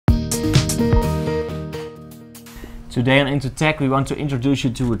Today on IntoTech we want to introduce you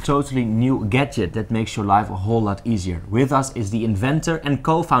to a totally new gadget that makes your life a whole lot easier. With us is the inventor and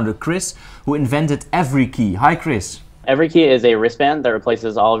co-founder Chris, who invented Everykey. Hi Chris. Everykey is a wristband that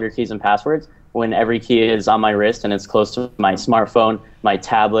replaces all of your keys and passwords. When Everykey is on my wrist and it's close to my smartphone, my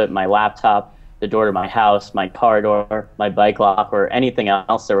tablet, my laptop, the door to my house, my car door, my bike lock, or anything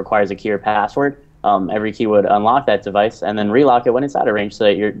else that requires a key or password, Everykey would unlock that device and then relock it when it's out of range so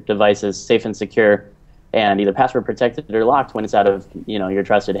that your device is safe and secure and either password protected or locked when it's out of your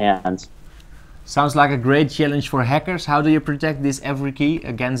trusted hands. Sounds like a great challenge for hackers. How do you protect this Everykey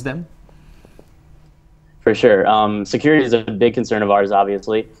against them? For sure. Security is a big concern of ours,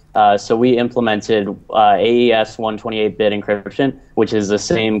 obviously. So we implemented AES 128-bit encryption, which is the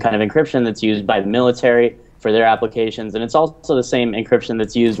same kind of encryption that's used by the military for their applications. And it's also the same encryption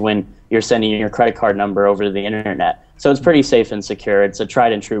that's used when you're sending your credit card number over the internet. So it's pretty safe and secure. It's a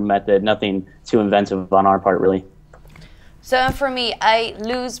tried and true method, nothing too inventive on our part, really. So for me, I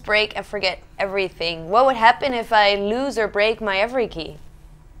lose, break, and forget everything. What would happen if I lose or break my Everykey?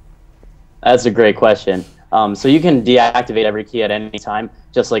 That's a great question. So you can deactivate Everykey at any time,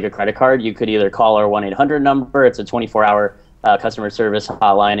 just like a credit card. You could either call our 1-800 number. It's a 24-hour customer service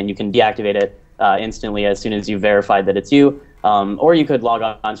hotline, and you can deactivate it instantly as soon as you verified that it's you. Or you could log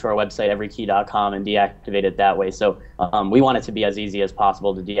on to our website, Everykey.com, and deactivate it that way. So we want it to be as easy as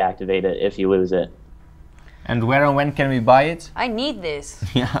possible to deactivate it if you lose it. And where and when can we buy it? I need this.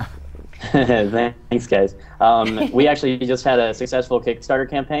 Yeah. Thanks, guys. We actually just had a successful Kickstarter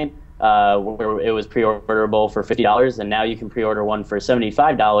campaign where it was pre-orderable for $50, and now you can pre-order one for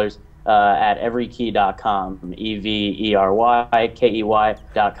 $75 at Everykey.com,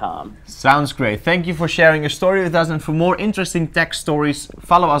 EVERYKEY.com. Sounds great. Thank you for sharing your story with us, and for more interesting tech stories,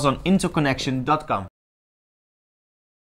 follow us on IntoConnection.com.